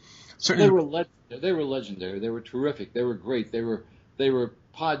 actually. Certainly, they were legendary. They were terrific. They were great. They were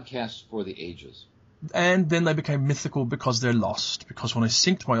podcasts for the ages. And then they became mythical because they're lost. Because when I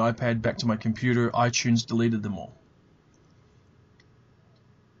synced my iPad back to my computer, iTunes deleted them all.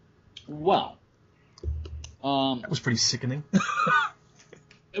 Well, that was pretty sickening.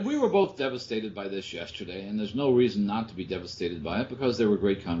 We were both devastated by this yesterday, and there's no reason not to be devastated by it because they were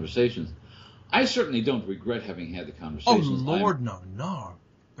great conversations. I certainly don't regret having had the conversations. Oh, Lord, no.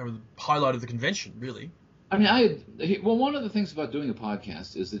 They were the highlight of the convention, really. I mean, one of the things about doing a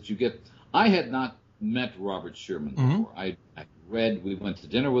podcast is that I had not met Robert Shearman before. Mm-hmm. We went to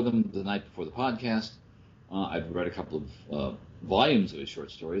dinner with him the night before the podcast. I'd read a couple of volumes of his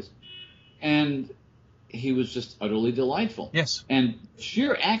short stories, and he was just utterly delightful. Yes. And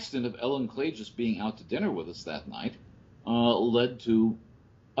sheer accident of Ellen Klages being out to dinner with us that night led to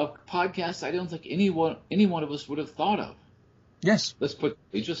a podcast I don't think any one of us would have thought of. Yes. Let's put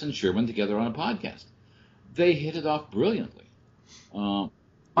Klages and Shearman together on a podcast. They hit it off brilliantly. I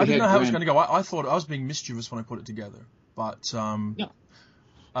didn't know how it was going to go. I thought I was being mischievous when I put it together, but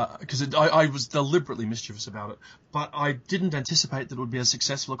because I was deliberately mischievous about it. But I didn't anticipate that it would be as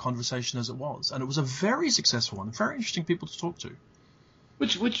successful a conversation as it was, and it was a very successful one. Very interesting people to talk to.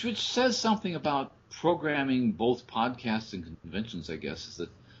 Which says something about programming both podcasts and conventions, I guess, is that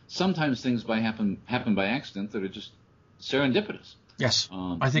sometimes things happen by accident that are just serendipitous. Yes,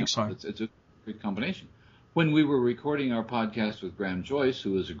 I think so. It's a great combination. When we were recording our podcast with Graham Joyce,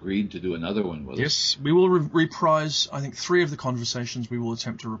 who has agreed to do another one with us. Yes, we will reprise, I think, 3 of the conversations we will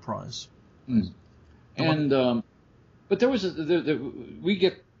attempt to reprise. Mm. But there was we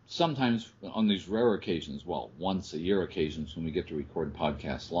get sometimes on these rare occasions, once a year occasions when we get to record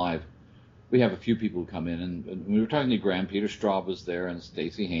podcasts live, we have a few people who come in, and we were talking to Graham. Peter Straub was there, and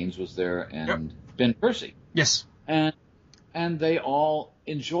Stacey Haynes was there, and Ben Percy. Yes. And they all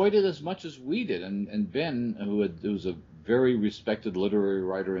enjoyed it as much as we did. And Ben, who was a very respected literary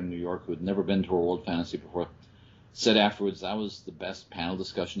writer in New York who had never been to a World Fantasy before, said afterwards that was the best panel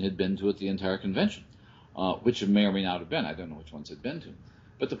discussion he'd been to at the entire convention, which it may or may not have been. I don't know which ones it'd been to.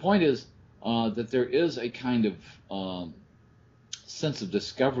 But the point is that there is a kind of sense of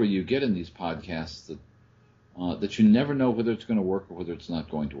discovery you get in these podcasts that you never know whether it's going to work or whether it's not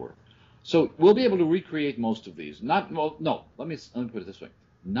going to work. So we'll be able to recreate most of these. Let me put it this way: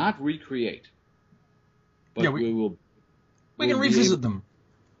 not recreate, but we can revisit them.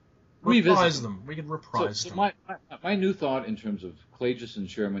 Reprise them. We can reprise them. My new thought in terms of Klages and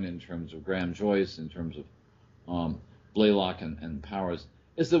Sherman, in terms of Graham Joyce, in terms of Blaylock and Powers,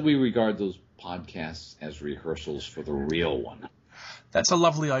 is that we regard those podcasts as rehearsals for the real one. That's a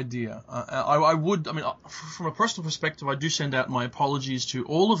lovely idea. From a personal perspective, I do send out my apologies to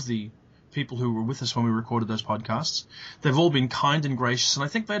all of the people who were with us when we recorded those podcasts. They've all been kind and gracious, and I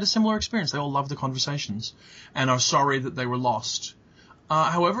think they had a similar experience. They all loved the conversations and are sorry that they were lost.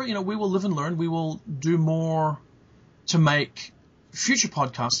 However, we will live and learn. We will do more to make future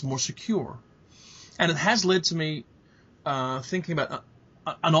podcasts more secure. And it has led to me thinking about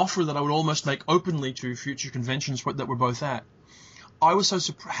an offer that I would almost make openly to future conventions that we're both at. I was so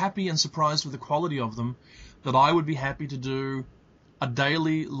happy and surprised with the quality of them that I would be happy to do a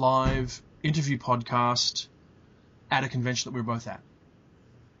daily live interview podcast at a convention that we're both at.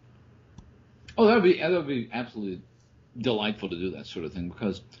 Oh, that would be absolutely delightful to do that sort of thing,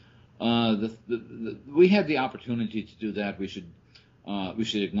 because we had the opportunity to do that. We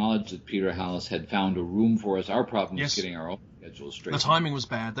should acknowledge that Peter Hallis had found a room for us. Our problem was getting our own schedule straight. The timing was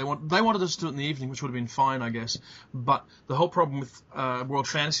bad. They wanted us to do it in the evening, which would have been fine, I guess. But the whole problem with World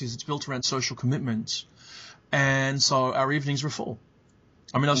Fantasy is it's built around social commitments, and so our evenings were full.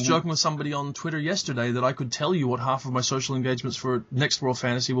 I mean, I was joking with somebody on Twitter yesterday that I could tell you what half of my social engagements for next World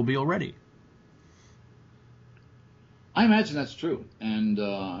Fantasy will be already. I imagine that's true, and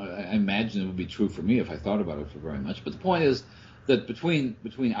I imagine it would be true for me if I thought about it for very much. But the point is that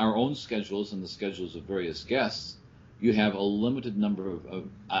between our own schedules and the schedules of various guests, you have a limited number of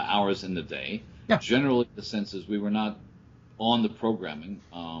hours in the day. Yeah. Generally, the sense is we were not on the programming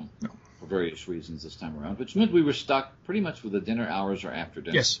for various reasons this time around, which meant we were stuck pretty much with the dinner hours or after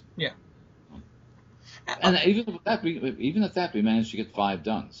dinner. Yes, yeah. And even at that, we managed to get 5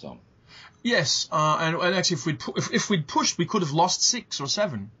 done. So. Yes, and actually, if we'd pushed, we could have lost 6 or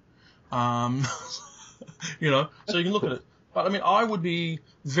 7. So you can look at it. But I mean, I would be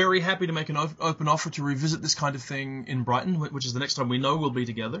very happy to make an open offer to revisit this kind of thing in Brighton, which is the next time we know we'll be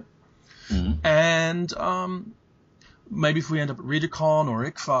together. Mm-hmm. And maybe if we end up at ReaderCon or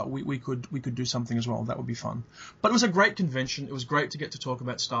ICFA, we could do something as well. That would be fun. But it was a great convention. It was great to get to talk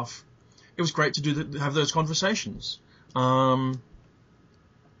about stuff. It was great to have those conversations. And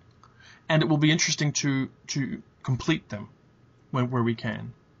it will be interesting to complete them where we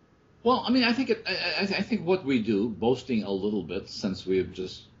can. Well, I mean, I think what we do, boasting a little bit, since we have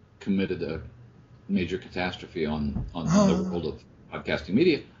just committed a major catastrophe on the world of podcasting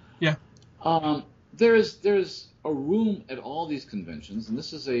media. Yeah. There's a room at all these conventions, and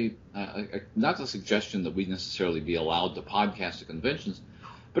this is not a suggestion that we necessarily be allowed to podcast at conventions,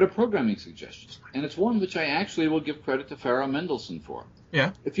 but a programming suggestion, and it's one which I actually will give credit to Farah Mendelsohn for.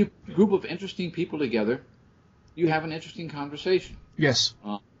 Yeah. If you put a group of interesting people together, you have an interesting conversation. Yes.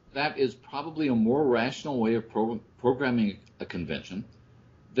 That is probably a more rational way of programming a convention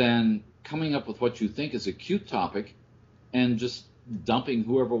than coming up with what you think is a cute topic and just dumping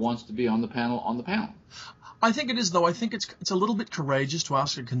whoever wants to be on the panel. I think it is, though. I think it's a little bit courageous to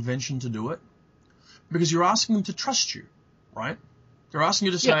ask a convention to do it, because you're asking them to trust you, right? They're asking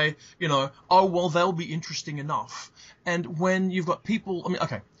you to say, oh, well, they'll be interesting enough. And when you've got people, I mean,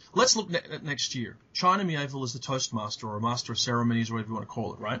 okay, let's look at next year. China Mieville is the Toastmaster or a Master of Ceremonies or whatever you want to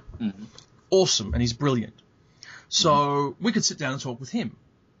call it, right? Mm-hmm. Awesome, and he's brilliant. So we could sit down and talk with him.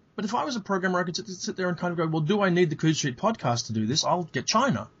 But if I was a programmer, I could sit there and kind of go, well, do I need the Coode Street podcast to do this? I'll get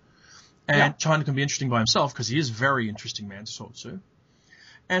China. And China can be interesting by himself because he is a very interesting man to talk to.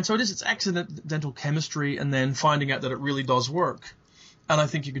 And so it's accidental chemistry and then finding out that it really does work. And I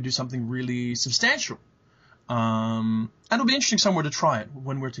think you could do something really substantial. And it'll be interesting somewhere to try it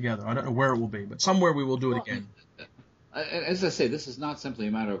when we're together. I don't know where it will be, but somewhere we will do it again. As I say, this is not simply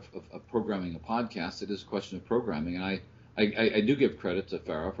a matter of programming a podcast. It is a question of programming. And I do give credit to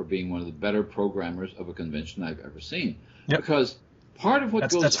Farah for being one of the better programmers of a convention I've ever seen. Yep. Because part of what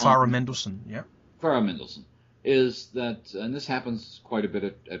goes on... That's Farah Mendelsohn, yeah. Farah Mendelsohn is that, and this happens quite a bit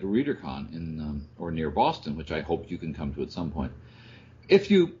at ReaderCon in or near Boston, which I hope you can come to at some point. If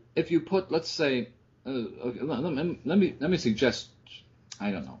you put, let's say, let me suggest,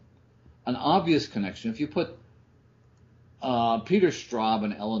 I don't know, an obvious connection. If you put Peter Straub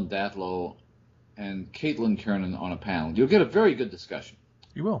and Ellen Datlow and Caitlin Kiernan on a panel, you'll get a very good discussion.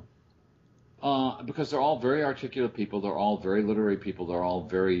 You will. Because they're all very articulate people, they're all very literary people, they're all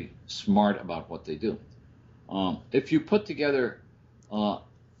very smart about what they do. If you put together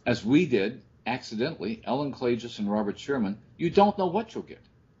as we did accidentally, Ellen Klages and Robert Sherman, you don't know what you'll get.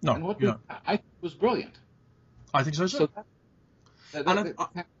 No, and what I think was brilliant. I think so too.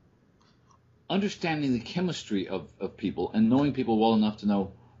 Understanding the chemistry of people and knowing people well enough to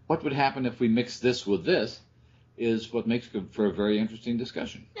know what would happen if we mix this with this is what makes good for a very interesting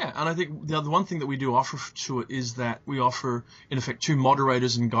discussion. Yeah, and I think the one thing that we do offer to it is that we offer, in effect, two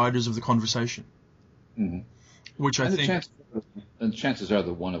moderators and guiders of the conversation. Mm-hmm. Which I think... And chances are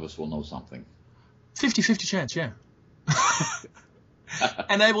that one of us will know something. 50-50 chance, yeah.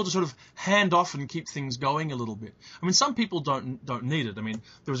 And able to sort of hand off and keep things going a little bit. I mean, some people don't need it. I mean,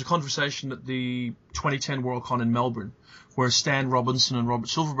 there was a conversation at the 2010 WorldCon in Melbourne where Stan Robinson and Robert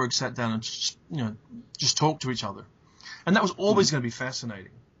Silverberg sat down and just talked to each other, and that was always going to be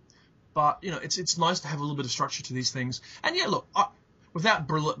fascinating. But it's nice to have a little bit of structure to these things. And yeah, look, without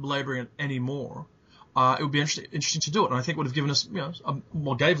belaboring it anymore, it would be interesting to do it, and I think would have given us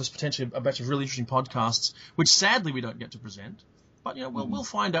gave us potentially a batch of really interesting podcasts, which sadly we don't get to present. But we'll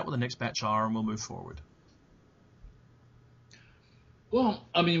find out what the next batch are, and we'll move forward. Well,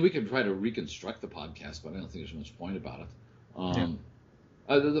 I mean, we could try to reconstruct the podcast, but I don't think there's much point about it.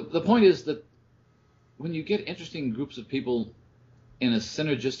 The point is that when you get interesting groups of people in a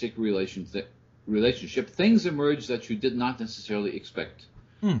synergistic relationship, things emerge that you did not necessarily expect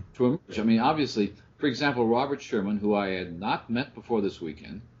to emerge. I mean, obviously, for example, Robert Sherman, who I had not met before this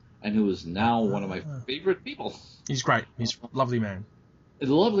weekend, and who is now one of my favorite people. He's great. He's a lovely man. A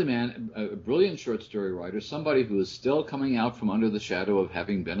lovely man, a brilliant short story writer, somebody who is still coming out from under the shadow of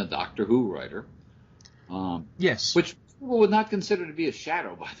having been a Doctor Who writer. Yes. Which people would not consider to be a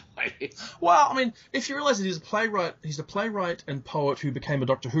shadow, by the way. Well, I mean, if you realize that he's a playwright and poet who became a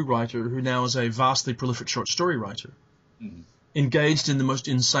Doctor Who writer, who now is a vastly prolific short story writer, engaged in the most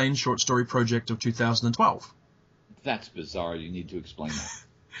insane short story project of 2012. That's bizarre. You need to explain that.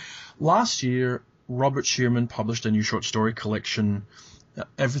 Last year, Robert Sherman published a new short story collection.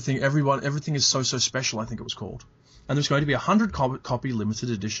 Everything is so special, I think it was called. And there's going to be a 100-copy limited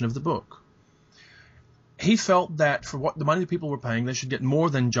edition of the book. He felt that for what the money people were paying, they should get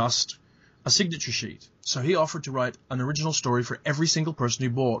more than just a signature sheet. So he offered to write an original story for every single person who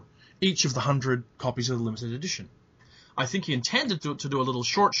bought each of the 100 copies of the limited edition. I think he intended to do a little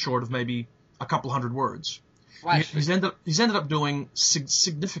short of maybe a couple hundred words. Right. He's ended up doing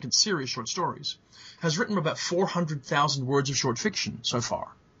significant, serious short stories. Has written about 400,000 words of short fiction so far,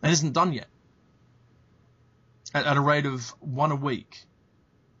 and isn't done yet. At a rate of one a week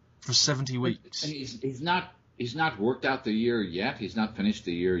for 70 weeks. And he's not worked out the year yet. He's not finished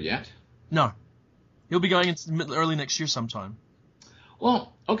the year yet. No, he'll be going into early next year sometime.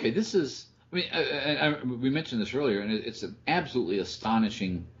 Well, okay, this is. I mean, we mentioned this earlier, and it's an absolutely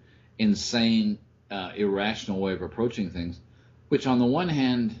astonishing, insane. Irrational way of approaching things, which on the one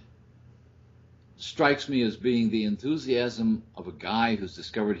hand strikes me as being the enthusiasm of a guy who's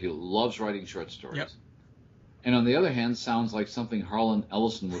discovered he loves writing short stories. Yep. And on the other hand sounds like something Harlan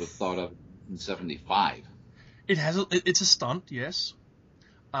Ellison would have thought of in 1975. It's a stunt, yes.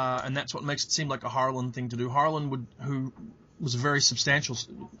 And that's what makes it seem like a Harlan thing to do. Harlan who was a very substantial,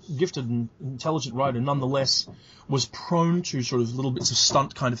 gifted and intelligent writer, nonetheless was prone to sort of little bits of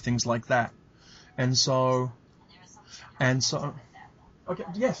stunt kind of things like that. And so, okay,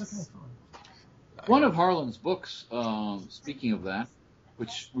 yes, okay, fine. One of Harlan's books, speaking of that,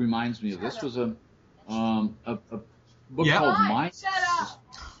 which reminds me of this, was a book called Mind,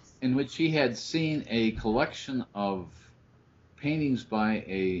 in which he had seen a collection of paintings by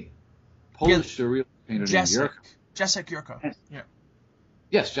a Polish surrealist painter named Jacek. Jacek Jurka. Yeah.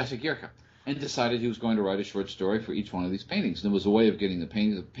 Yes, Jacek Jurka. And decided he was going to write a short story for each one of these paintings. And it was a way of getting the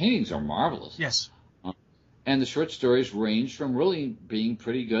paintings. The paintings are marvelous. Yes. And the short stories range from really being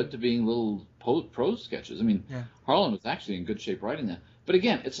pretty good to being little prose sketches. I mean, Harlan was actually in good shape writing that. But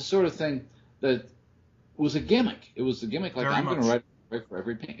again, it's a sort of thing that was a gimmick. It was a gimmick like, I'm going to write for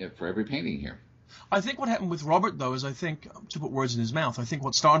every painting here. I think what happened with Robert, though, is to put words in his mouth, I think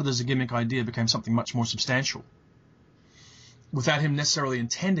what started as a gimmick idea became something much more substantial, without him necessarily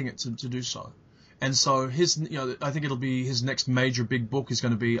intending it to do so. And so I think it'll be his next major big book is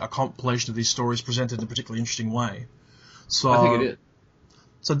going to be a compilation of these stories presented in a particularly interesting way. So I think it is.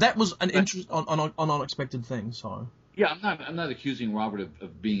 So that was an unexpected thing. So yeah, I'm not accusing Robert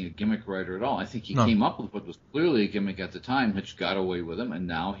of being a gimmick writer at all. I think he came up with what was clearly a gimmick at the time, which got away with him, and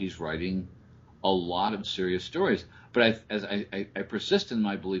now he's writing a lot of serious stories. But as I persist in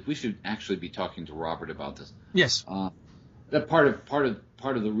my belief, we should actually be talking to Robert about this. Yes. That part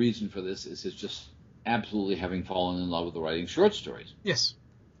of the reason for this is his just absolutely having fallen in love with writing short stories. Yes.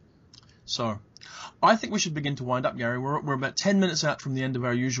 So, I think we should begin to wind up, Gary. We're about 10 minutes out from the end of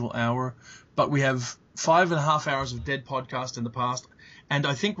our usual hour, but we have 5.5 hours of dead podcast in the past, and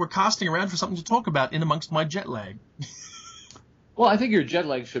I think we're casting around for something to talk about in amongst my jet lag. Well, I think your jet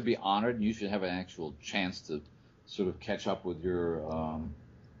lag should be honored, and you should have an actual chance to sort of catch up with your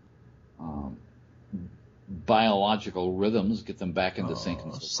biological rhythms, get them back into sync.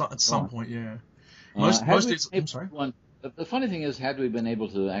 At some point, yeah. I'm sorry. The funny thing is, had we been able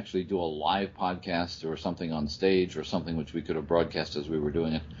to actually do a live podcast or something on stage or something which we could have broadcast as we were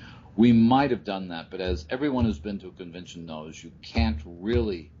doing it, we might have done that. But as everyone who's been to a convention knows, you can't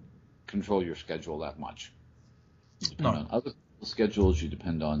really control your schedule that much. You depend on other people's schedules. You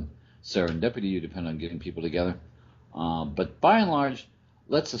depend on serendipity. You depend on getting people together. But by and large,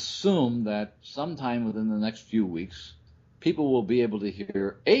 let's assume that sometime within the next few weeks, people will be able to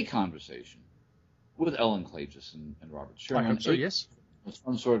hear a conversation with Ellen Klages and Robert Sherman. I hope so, yes.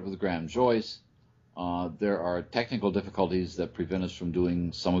 Some sort with Graham Joyce. There are technical difficulties that prevent us from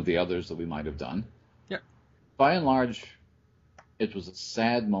doing some of the others that we might have done. Yeah. By and large, it was a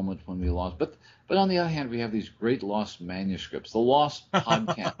sad moment when we lost. But on the other hand, we have these great lost manuscripts, the lost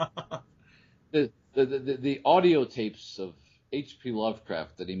podcast, the audio tapes of H.P.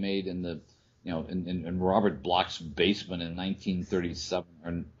 Lovecraft that he made in Robert Bloch's basement in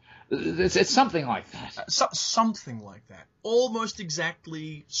 1937. It's something like that. Something like that. Almost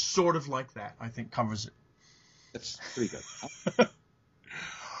exactly, sort of like that, I think covers it. That's pretty good.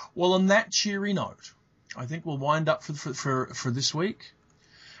 Well, on that cheery note, I think we'll wind up for this week,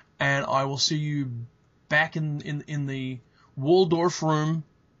 and I will see you back in the Waldorf room.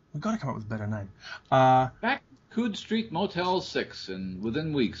 We've got to come up with a better name. Back Coode Street Motel 6, and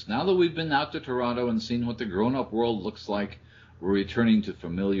within weeks. Now that we've been out to Toronto and seen what the grown-up world looks like, we're returning to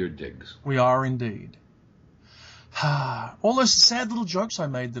familiar digs. We are indeed. All those sad little jokes I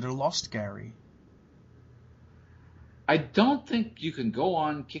made that are lost, Gary. I don't think you can go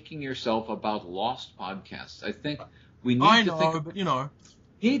on kicking yourself about lost podcasts. I think we need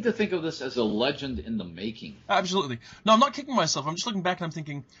need to think of this as a legend in the making. Absolutely. No, I'm not kicking myself. I'm just looking back and I'm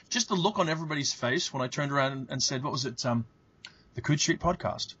thinking, just the look on everybody's face when I turned around and said, what was it? The Coode Street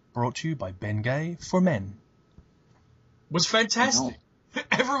Podcast, brought to you by Ben Gay for Men. Was fantastic.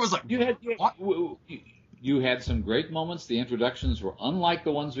 Everyone was like, what? You had some great moments. The introductions were unlike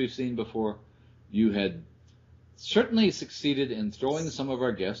the ones we've seen before. You had certainly succeeded in throwing some of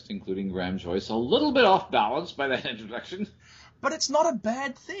our guests, including Graham Joyce, a little bit off balance by that introduction. But it's not a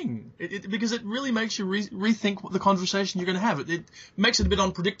bad thing, because it really makes you rethink what the conversation you're going to have. It makes it a bit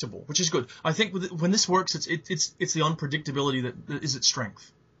unpredictable, which is good. I think when this works, it's the unpredictability that is its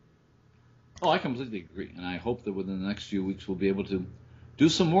strength. Oh, I completely agree, and I hope that within the next few weeks we'll be able to do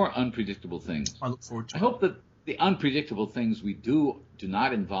some more unpredictable things. I look forward to it. I hope that the unpredictable things we do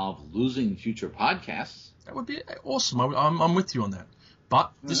not involve losing future podcasts. That would be awesome. I'm with you on that.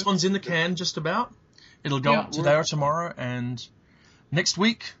 But this one's in the can just about. It'll go up today or tomorrow, and next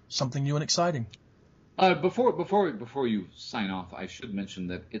week, something new and exciting. Before you sign off, I should mention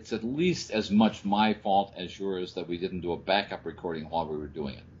that it's at least as much my fault as yours that we didn't do a backup recording while we were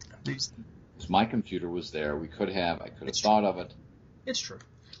doing it. At least. My computer was there. I could have thought of it. It's true.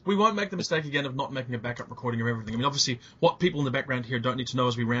 We won't make the mistake again of not making a backup recording of everything. I mean, obviously, what people in the background here don't need to know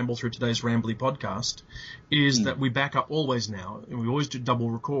as we ramble through today's rambly podcast is that we back up always now, and we always do double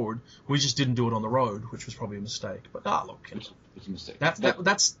record. We just didn't do it on the road, which was probably a mistake. But look, it's a mistake.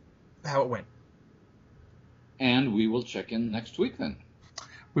 That's how it went. And we will check in next week then.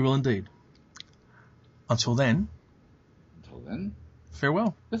 We will indeed. Until then.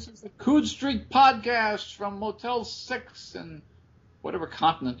 Farewell. This is the Coode Street Podcast from Motel 6 and whatever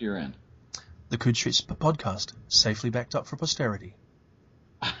continent you're in. The Coode Street Podcast, safely backed up for posterity.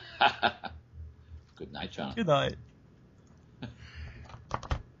 Good night, John. Good night.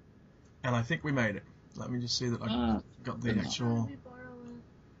 And I think we made it. Let me just see that I got the actual...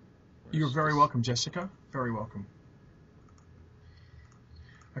 You're very welcome, Jessica. Very welcome.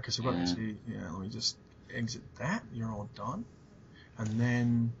 Okay, so let me just exit that. You're all done. And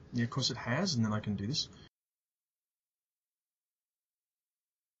then, of course it has, and then I can do this.